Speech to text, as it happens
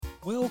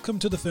Welcome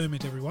to the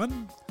Ferment,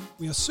 everyone.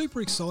 We are super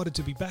excited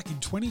to be back in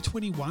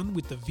 2021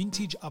 with the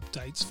vintage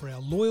updates for our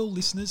loyal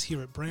listeners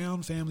here at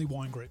Brown Family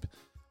Wine Group.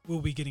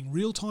 We'll be getting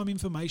real-time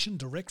information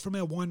direct from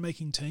our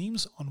winemaking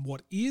teams on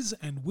what is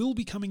and will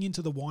be coming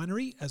into the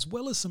winery, as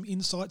well as some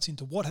insights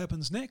into what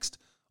happens next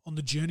on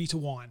the journey to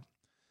wine.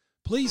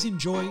 Please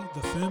enjoy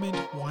the Ferment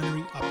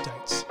Winery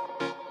updates.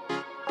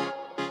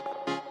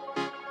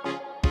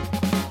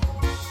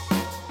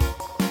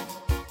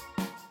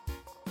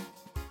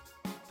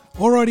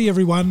 Alrighty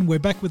everyone, we're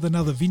back with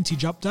another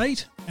vintage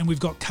update, and we've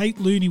got Cate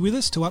Looney with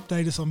us to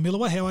update us on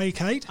Milawa. How are you,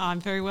 Kate?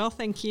 I'm very well,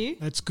 thank you.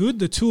 That's good.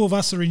 The two of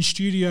us are in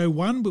Studio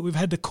 1, but we've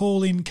had to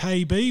call in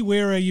KB.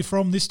 Where are you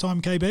from this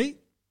time, KB?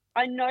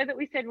 I know that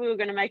we said we were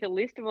going to make a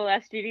list of all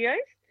our studios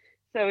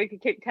so we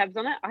could keep tabs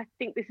on it. I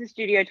think this is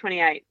Studio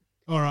 28.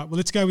 All right, well,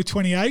 let's go with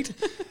 28.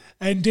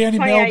 And down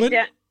in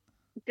Melbourne?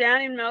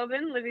 Down in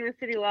Melbourne, living the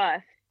city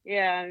life.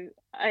 Yeah,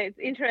 it's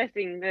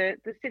interesting. The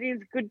city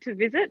is good to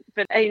visit,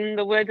 but in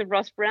the words of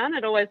Ross Brown,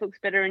 it always looks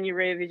better in your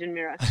rear vision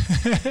mirror.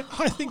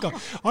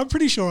 I'm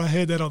pretty sure I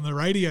heard that on the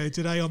radio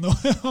today on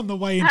the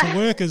way into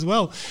work as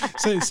well.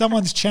 So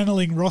someone's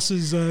channeling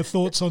Ross's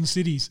thoughts on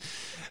cities.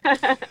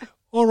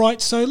 All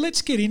right, so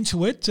let's get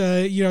into it.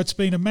 It's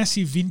been a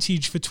massive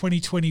vintage for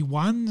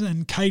 2021,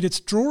 and Kate, it's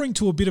drawing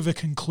to a bit of a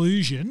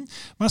conclusion.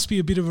 Must be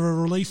a bit of a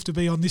relief to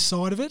be on this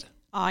side of it.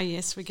 Oh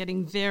yes, we're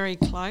getting very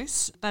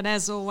close. But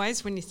as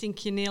always, when you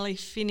think you're nearly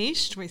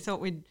finished, we thought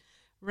we'd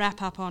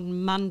wrap up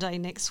on Monday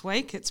next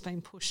week. It's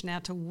been pushed now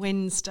to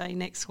Wednesday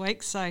next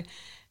week. So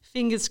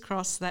fingers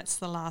crossed that's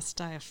the last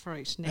day of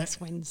fruit, next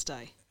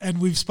Wednesday.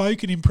 And we've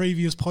spoken in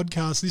previous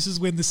podcasts, this is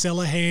when the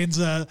cellar hands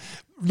are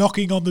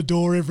knocking on the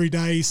door every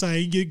day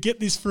saying, you get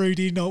this fruit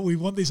in, or we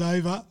want this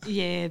over.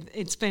 Yeah,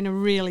 it's been a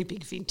really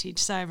big vintage.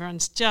 So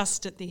everyone's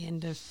just at the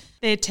end of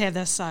their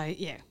tether. So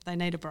yeah, they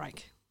need a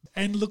break.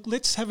 And look,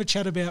 let's have a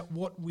chat about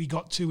what we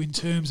got to in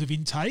terms of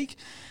intake.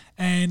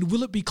 And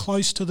will it be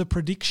close to the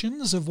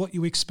predictions of what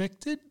you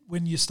expected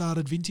when you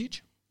started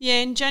vintage?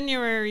 Yeah, in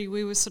January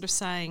we were sort of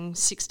saying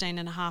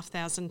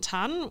 16,500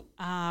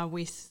 tonne.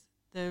 With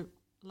the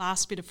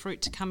last bit of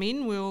fruit to come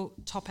in, we'll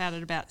top out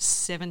at about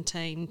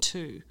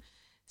 17.2.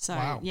 So,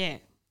 wow. Yeah,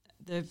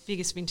 the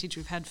biggest vintage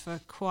we've had for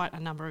quite a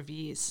number of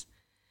years.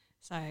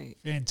 So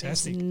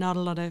fantastic. There's not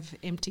a lot of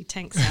empty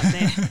tanks out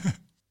there.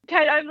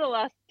 Kate, over the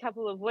last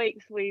couple of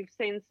weeks, we've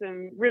seen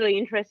some really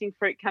interesting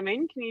fruit come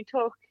in. Can you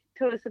talk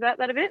to us about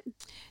that a bit?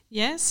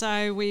 Yeah,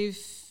 so we've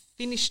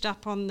finished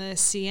up on the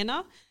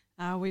Sienna.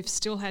 We've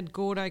still had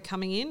Gordo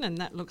coming in, and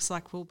that looks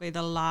like will be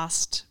the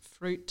last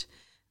fruit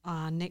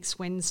next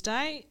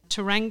Wednesday.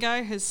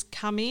 Tarango has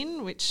come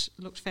in, which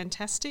looked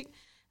fantastic.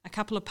 A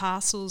couple of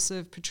parcels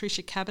of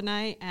Patricia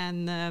Cabernet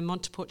and the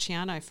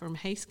Montepulciano from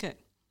Heathcote.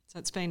 So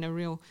it's been a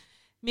real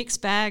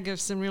mixed bag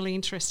of some really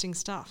interesting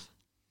stuff.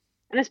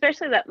 And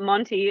especially that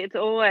Monty, it's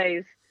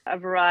always a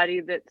variety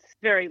that's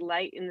very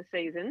late in the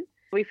season.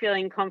 We're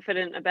feeling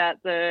confident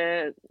about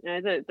the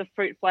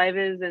fruit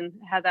flavours and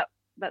how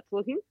that's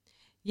looking.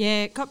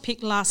 Yeah, it got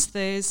picked last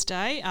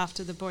Thursday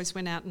after the boys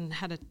went out and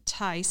had a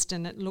taste,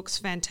 and it looks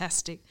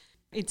fantastic.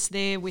 It's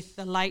there with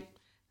the late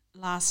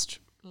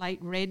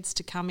reds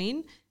to come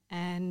in,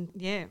 and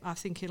yeah, I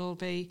think it'll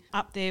be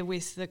up there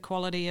with the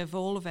quality of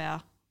all of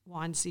our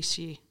wines this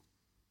year.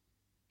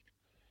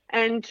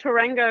 And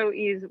Tarango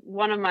is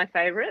one of my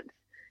favourites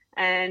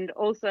and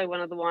also one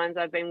of the wines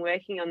I've been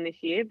working on this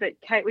year. But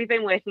Kate, we've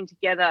been working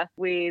together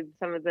with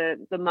some of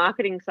the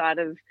marketing side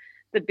of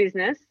the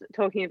business,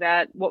 talking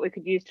about what we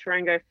could use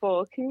Tarango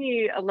for. Can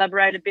you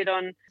elaborate a bit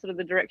on sort of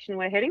the direction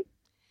we're heading?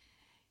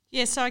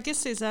 Yeah, so I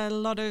guess there's a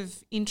lot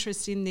of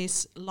interest in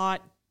this light,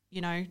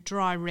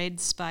 dry red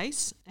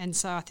space. And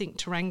so I think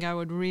Tarango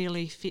would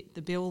really fit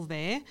the bill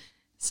there.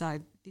 So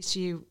this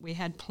year we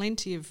had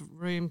plenty of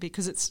room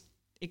because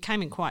it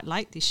came in quite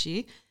late this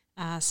year,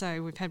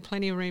 so we've had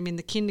plenty of room in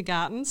the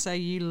kindergarten. So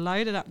you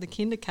loaded up the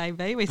kinder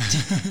KB with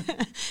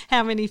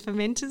how many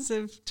fermenters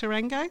of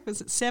Tarango? Was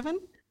it 7?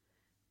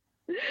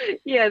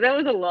 Yeah, that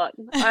was a lot.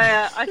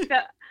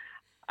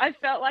 I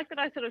felt like that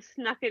I sort of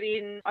snuck it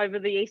in over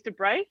the Easter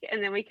break,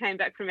 and then we came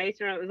back from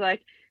Easter and it was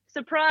like,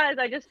 surprise,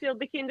 I just filled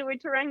the kinder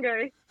with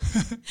Tarango.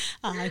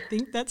 I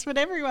think that's what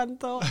everyone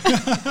thought.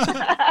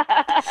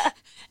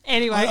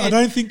 Anyway. I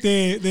don't think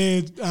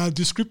their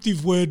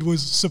descriptive word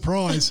was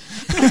surprise.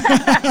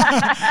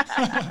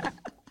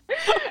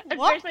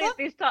 Especially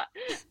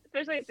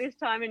at this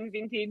time in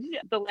vintage,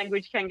 the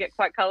language can get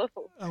quite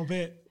colourful. I'll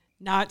bet.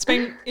 No,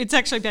 it's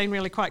actually been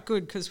really quite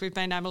good because we've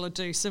been able to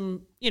do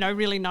some,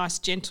 really nice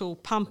gentle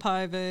pump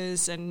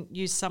overs and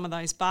use some of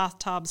those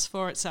bathtubs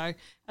for it. So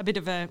a bit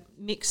of a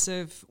mix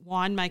of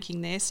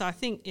winemaking there. So I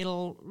think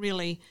we'll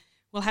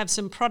have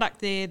some product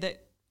there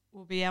that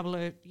we'll be able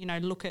to,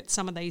 look at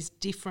some of these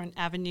different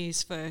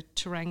avenues for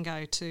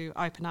Tarango to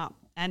open up.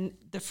 And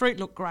the fruit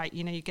looked great.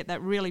 You get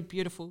that really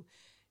beautiful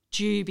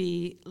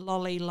dewby,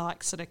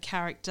 lolly-like sort of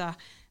character,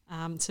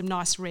 some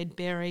nice red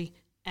berry,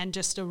 and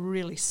just a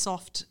really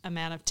soft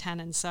amount of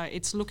tannin. So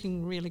it's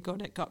looking really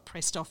good. It got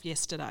pressed off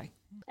yesterday.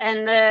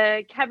 And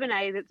the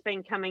Cabernet that's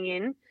been coming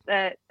in,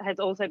 that has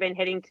also been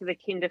heading to the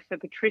Kinder for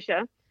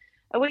Patricia.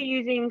 Are we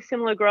using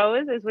similar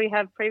growers as we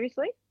have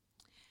previously?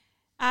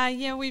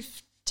 Yeah,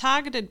 we've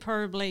targeted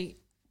probably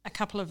a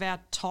couple of our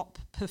top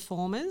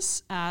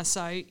performers.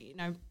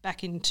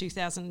 Back in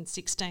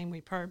 2016,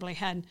 we probably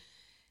had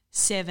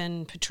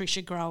 7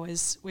 Patricia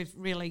growers. We've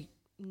really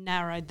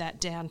narrowed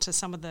that down to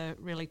some of the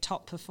really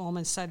top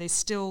performers. So there's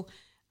still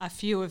a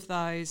few of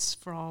those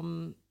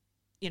from,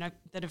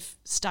 that have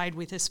stayed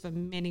with us for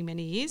many,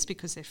 many years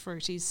because their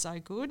fruit is so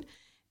good.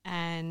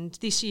 And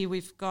this year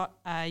we've got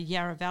a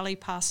Yarra Valley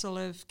parcel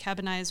of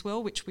Cabernet as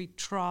well, which we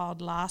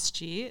trialled last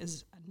year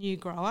as a new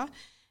grower,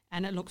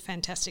 and it looked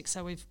fantastic.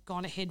 So we've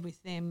gone ahead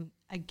with them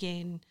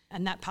again,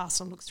 and that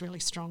parcel looks really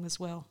strong as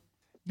well.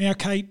 Now,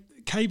 Kate,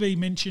 KB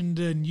mentioned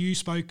and you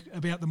spoke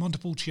about the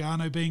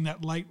Montepulciano being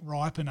that late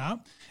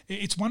ripener.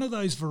 It's one of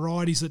those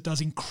varieties that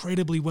does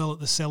incredibly well at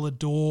the cellar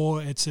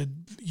door. It's a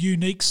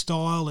unique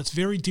style. It's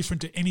very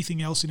different to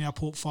anything else in our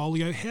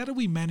portfolio. How do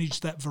we manage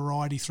that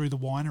variety through the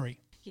winery?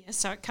 Yeah,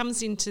 so it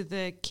comes into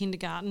the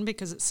kindergarten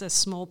because it's a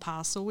small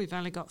parcel. We've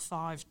only got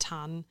 5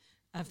 tonne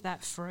of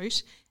that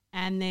fruit.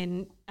 And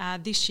then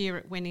this year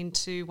it went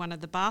into one of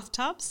the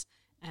bathtubs,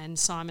 and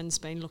Simon's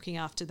been looking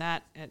after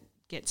that. It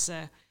gets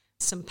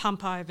some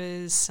pump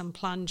overs, some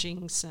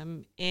plunging,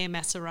 some air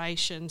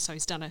maceration. So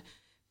he's done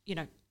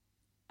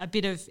a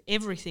bit of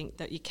everything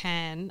that you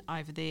can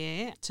over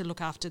there to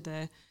look after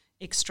the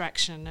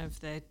extraction of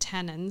the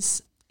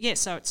tannins. Yeah,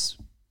 so it's,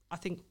 I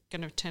think,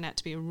 going to turn out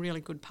to be a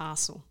really good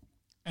parcel.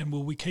 And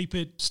will we keep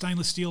it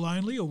stainless steel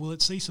only, or will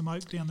it see some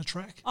oak down the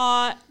track?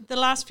 The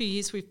last few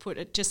years we've put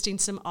it just in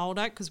some old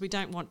oak because we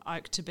don't want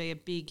oak to be a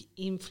big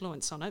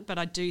influence on it, but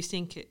I do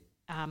think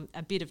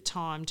a bit of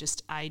time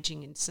just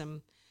aging in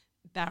some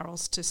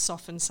barrels to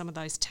soften some of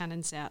those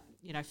tannins out,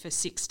 for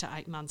 6 to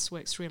 8 months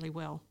works really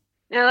well.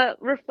 Now,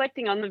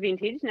 reflecting on the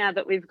vintage, now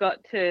that we've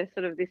got to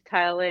sort of this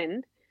tail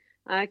end,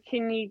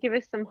 can you give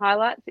us some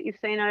highlights that you've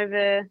seen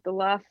over the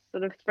last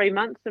sort of 3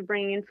 months of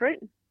bringing in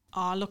fruit?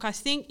 Oh, look, I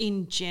think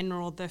in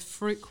general the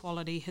fruit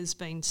quality has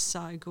been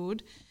so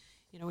good.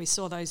 We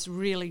saw those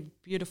really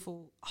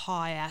beautiful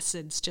high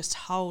acids just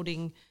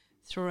holding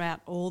throughout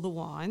all the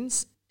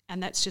wines,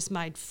 and that's just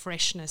made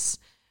freshness.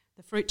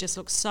 The fruit just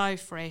looks so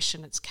fresh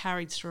and it's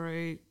carried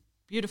through,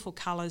 beautiful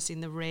colours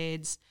in the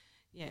reds,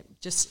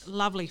 just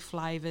lovely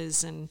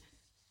flavours and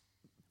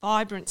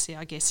vibrancy,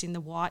 I guess, in the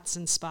whites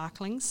and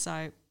sparklings.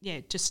 So,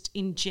 just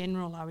in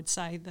general, I would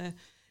say the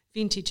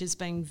vintage has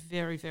been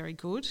very, very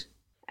good.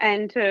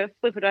 And to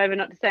flip it over,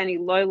 not to say any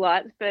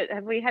lowlights, but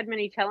have we had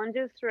many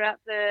challenges throughout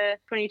the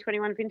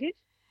 2021 vintage?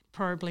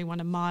 Probably one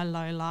of my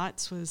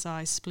lowlights was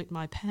I split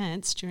my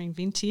pants during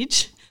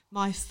vintage.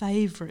 My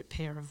favourite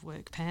pair of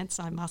work pants,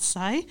 I must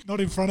say.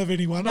 Not in front of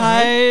anyone.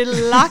 No,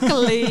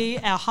 luckily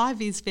our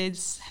high-vis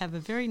beds have a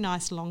very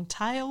nice long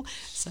tail,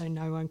 so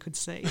no one could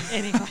see.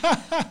 Anyway,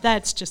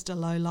 that's just a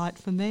low light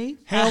for me.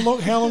 How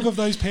long have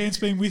those pants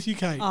been with you,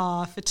 Kate?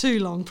 For too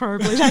long,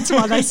 probably. That's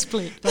why they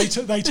split.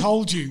 They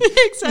told you.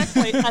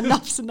 Exactly.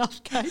 Enough's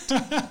enough, Kate.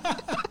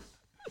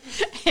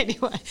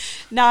 Anyway,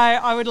 no,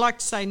 I would like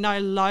to say no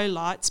low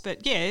lights,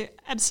 but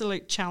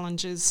absolute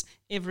challenges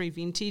every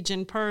vintage,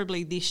 and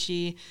probably this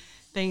year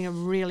being a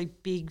really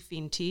big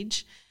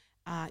vintage.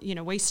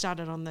 We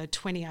started on the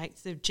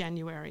 28th of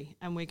January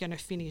and we're going to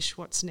finish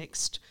what's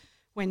next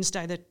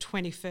Wednesday, the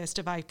 21st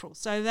of April.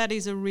 So that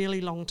is a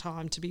really long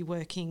time to be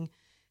working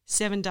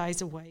 7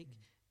 days a week.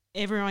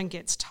 Everyone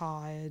gets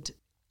tired,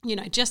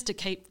 just to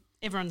keep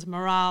everyone's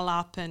morale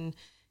up and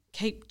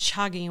keep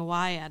chugging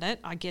away at it.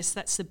 I guess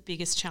that's the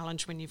biggest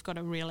challenge when you've got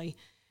a really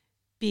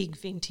big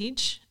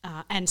vintage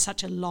and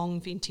such a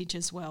long vintage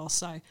as well.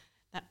 So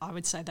that, I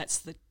would say that's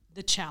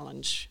the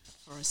challenge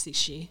for us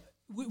this year.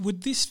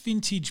 Would this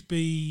vintage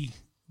be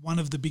one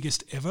of the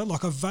biggest ever?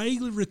 Like, I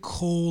vaguely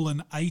recall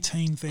an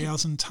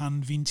 18,000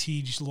 tonne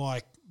vintage,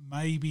 like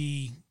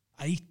maybe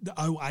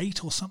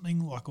 08 or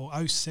something, like,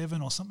 or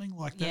 07 or something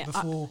like that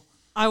before.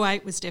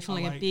 08 was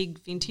definitely a big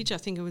vintage. I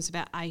think it was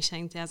about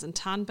 18,000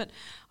 tonne. But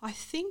I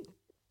think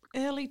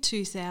early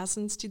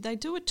 2000s, did they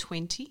do a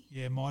 20?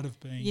 Yeah, might have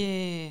been.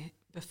 Yeah,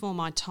 before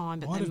my time.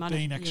 But might have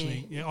been,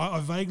 actually. Yeah,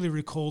 I vaguely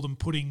recall them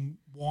putting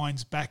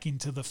wines back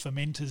into the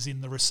fermenters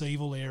in the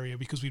receival area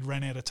because we'd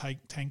ran out of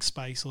tank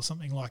space or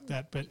something like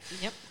that. But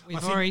yep,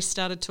 we've already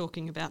started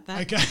talking about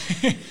that.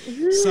 Okay.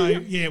 So,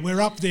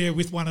 we're up there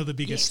with one of the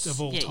biggest of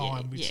all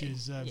time, which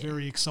is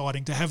very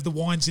exciting to have the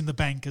wines in the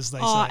bank, as they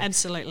say. Oh,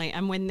 absolutely.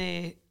 And when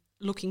they're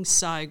looking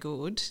so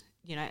good,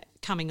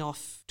 coming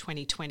off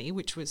 2020,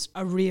 which was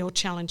a real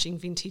challenging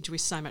vintage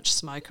with so much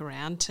smoke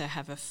around, to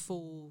have a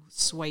full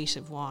suite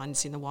of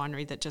wines in the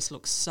winery that just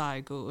looks so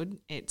good,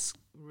 it's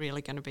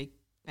really going to be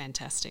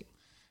fantastic.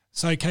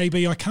 So,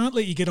 KB, I can't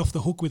let you get off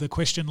the hook with a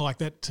question like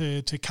that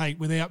to Kate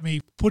without me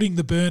putting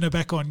the burner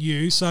back on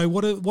you. So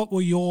what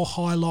were your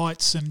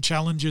highlights and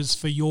challenges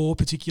for your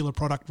particular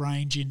product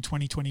range in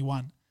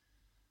 2021?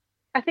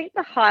 I think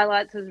the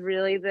highlights was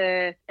really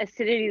the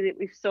acidity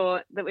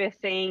that we're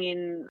seeing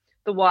in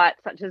the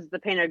whites, such as the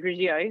Pinot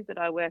Grigio that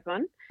I work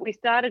on. We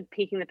started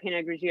picking the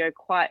Pinot Grigio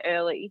quite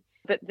early,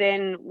 but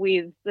then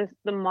with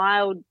the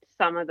mild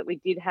summer that we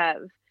did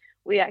have,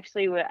 we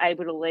actually were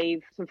able to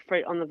leave some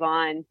fruit on the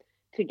vine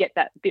to get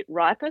that bit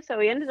riper. So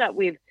we ended up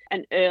with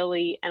an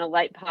early and a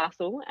late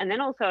parcel, and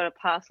then also a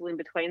parcel in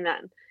between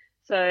that.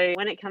 So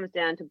when it comes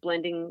down to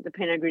blending the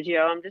Pinot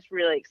Grigio, I'm just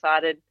really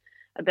excited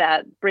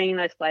about bringing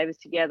those flavours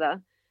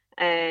together,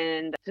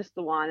 and just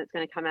the wine that's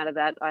going to come out of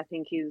that, I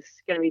think, is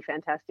going to be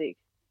fantastic.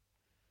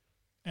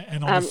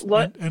 And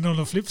on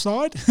the flip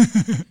side?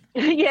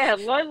 Yeah,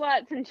 low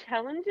lights and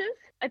challenges.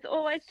 It's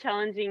always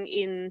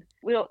challenging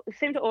we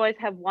seem to always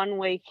have 1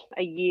 week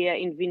a year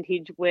in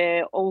vintage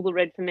where all the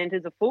red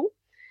fermenters are full.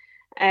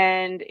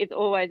 And it's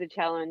always a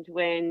challenge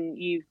when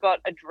you've got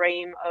a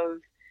dream of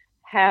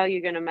how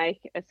you're going to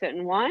make a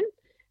certain wine.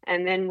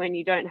 And then when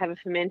you don't have a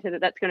fermenter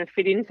that's going to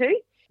fit into,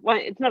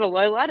 it's not a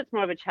low light, it's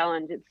more of a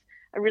challenge. It's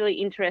a really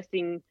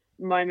interesting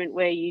moment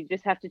where you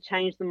just have to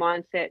change the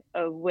mindset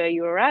of where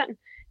you were at,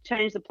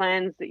 change the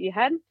plans that you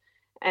had,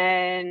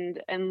 and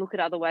look at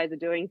other ways of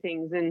doing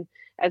things. And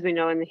as we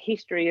know, in the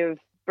history of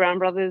Brown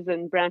Brothers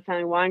and Brown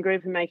Family Wine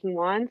Group and making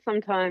wine,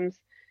 sometimes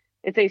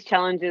it's these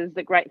challenges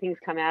that great things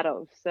come out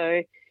of.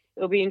 So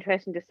it'll be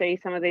interesting to see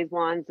some of these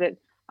wines that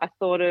I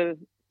thought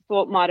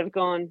might have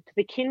gone to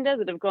the Kinder,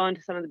 that have gone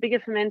to some of the bigger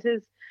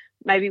fermenters.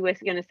 Maybe we're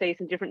going to see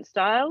some different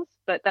styles,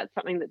 but that's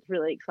something that's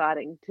really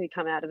exciting to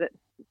come out of it.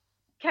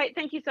 Kate,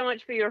 thank you so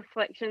much for your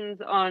reflections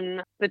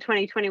on the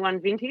 2021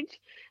 vintage.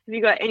 Have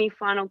you got any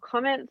final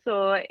comments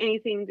or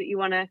anything that you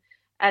want to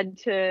add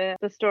to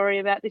the story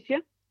about this year?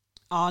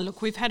 Oh,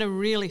 look, we've had a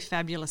really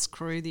fabulous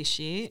crew this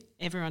year.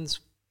 Everyone's,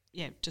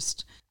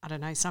 just, I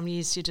don't know, some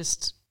years you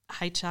just,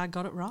 HR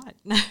got it right.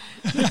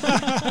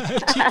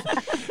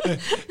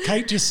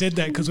 Kate just said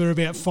that because we're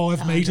about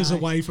 5 metres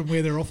away from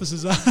where their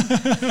offices are.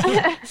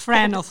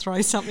 Fran will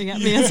throw something at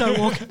me as I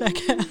walk back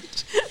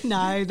out.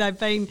 No,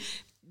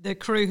 the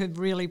crew have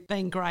really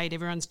been great.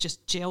 Everyone's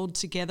just gelled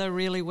together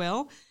really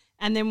well.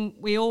 And then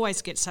we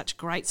always get such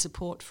great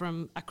support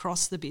from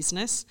across the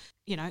business.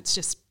 It's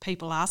just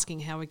people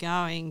asking how we're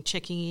going,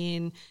 checking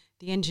in.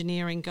 The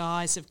engineering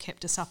guys have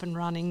kept us up and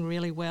running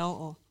really well,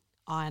 or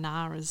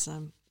I&R is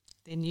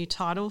their new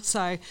title.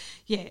 So,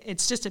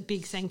 it's just a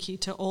big thank you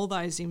to all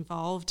those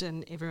involved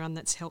and everyone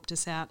that's helped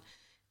us out,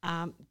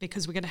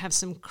 because we're going to have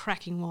some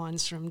cracking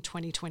wines from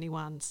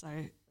 2021. So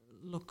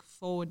look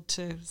forward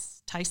to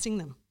tasting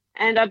them.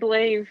 And I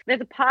believe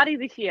there's a party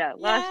this year.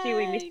 Yay! Last year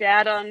we missed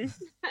out on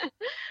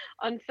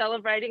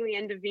celebrating the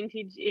end of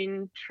vintage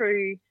in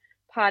true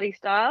party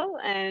style.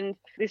 And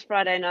this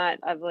Friday night,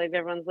 I believe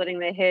everyone's letting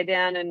their hair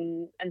down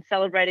and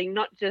celebrating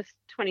not just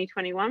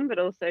 2021, but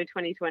also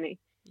 2020.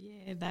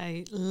 Yeah,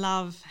 they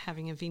love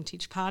having a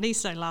vintage party.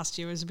 So last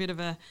year was a bit of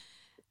a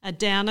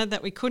downer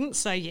that we couldn't.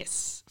 So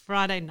yes,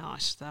 Friday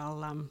night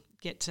they'll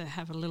get to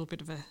have a little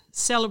bit of a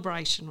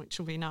celebration, which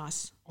will be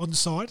nice. On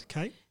site,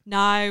 Kate?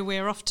 No,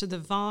 we're off to the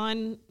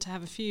Vine to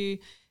have a few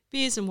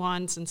beers and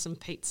wines and some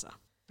pizza.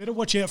 Better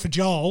watch out for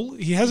Joel.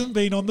 He hasn't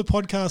been on the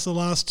podcast the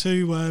last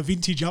 2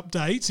 vintage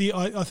updates.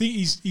 I think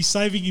he's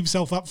saving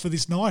himself up for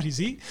this night, is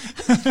he?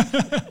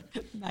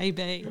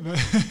 Maybe.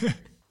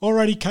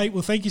 Alrighty, Kate.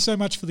 Well, thank you so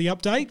much for the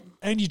update.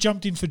 And you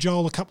jumped in for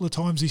Joel a couple of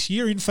times this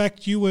year. In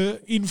fact, you were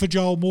in for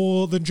Joel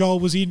more than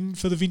Joel was in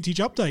for the vintage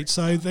update.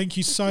 So thank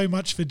you so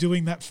much for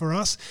doing that for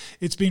us.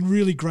 It's been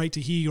really great to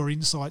hear your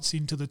insights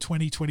into the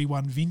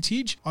 2021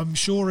 vintage. I'm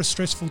sure a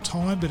stressful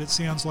time, but it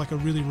sounds like a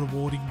really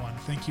rewarding one.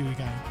 Thank you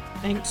again.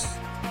 Thanks.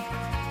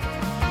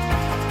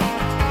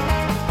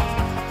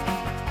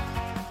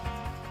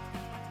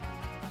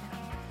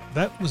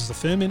 That was the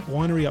Ferment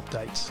Winery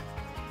Updates.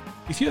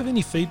 If you have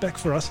any feedback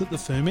for us at The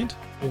Ferment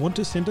or want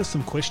to send us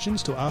some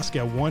questions to ask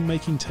our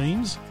winemaking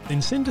teams,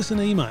 then send us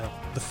an email,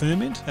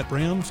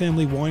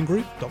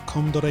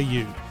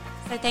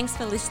 theferment@brownfamilywinegroup.com.au. So thanks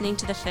for listening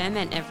to The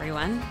Ferment,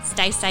 everyone.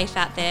 Stay safe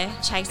out there,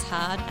 chase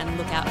hard, and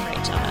look out for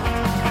each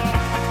other.